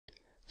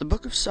The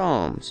Book of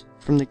Psalms,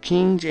 from the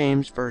King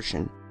James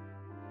Version.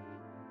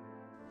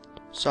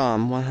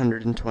 Psalm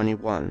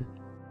 121.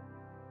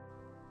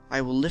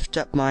 I will lift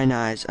up mine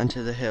eyes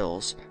unto the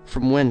hills,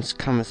 from whence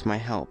cometh my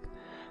help.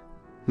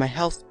 My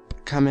help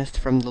cometh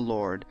from the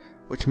Lord,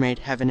 which made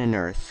heaven and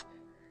earth.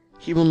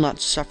 He will not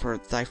suffer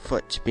thy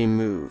foot to be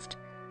moved.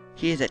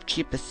 He that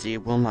keepeth thee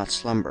will not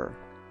slumber.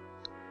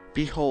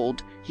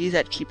 Behold, he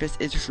that keepeth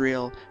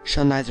Israel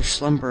shall neither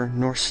slumber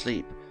nor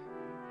sleep.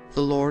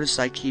 The Lord is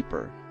thy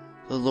keeper.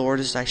 The Lord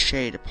is thy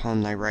shade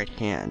upon thy right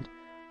hand.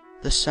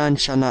 The sun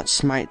shall not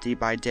smite thee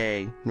by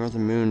day, nor the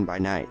moon by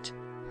night.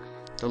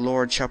 The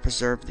Lord shall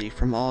preserve thee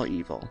from all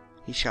evil.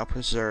 He shall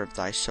preserve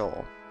thy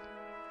soul.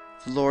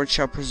 The Lord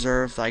shall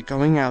preserve thy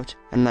going out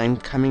and thy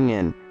coming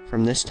in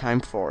from this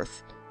time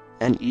forth,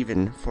 and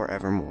even for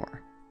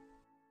evermore.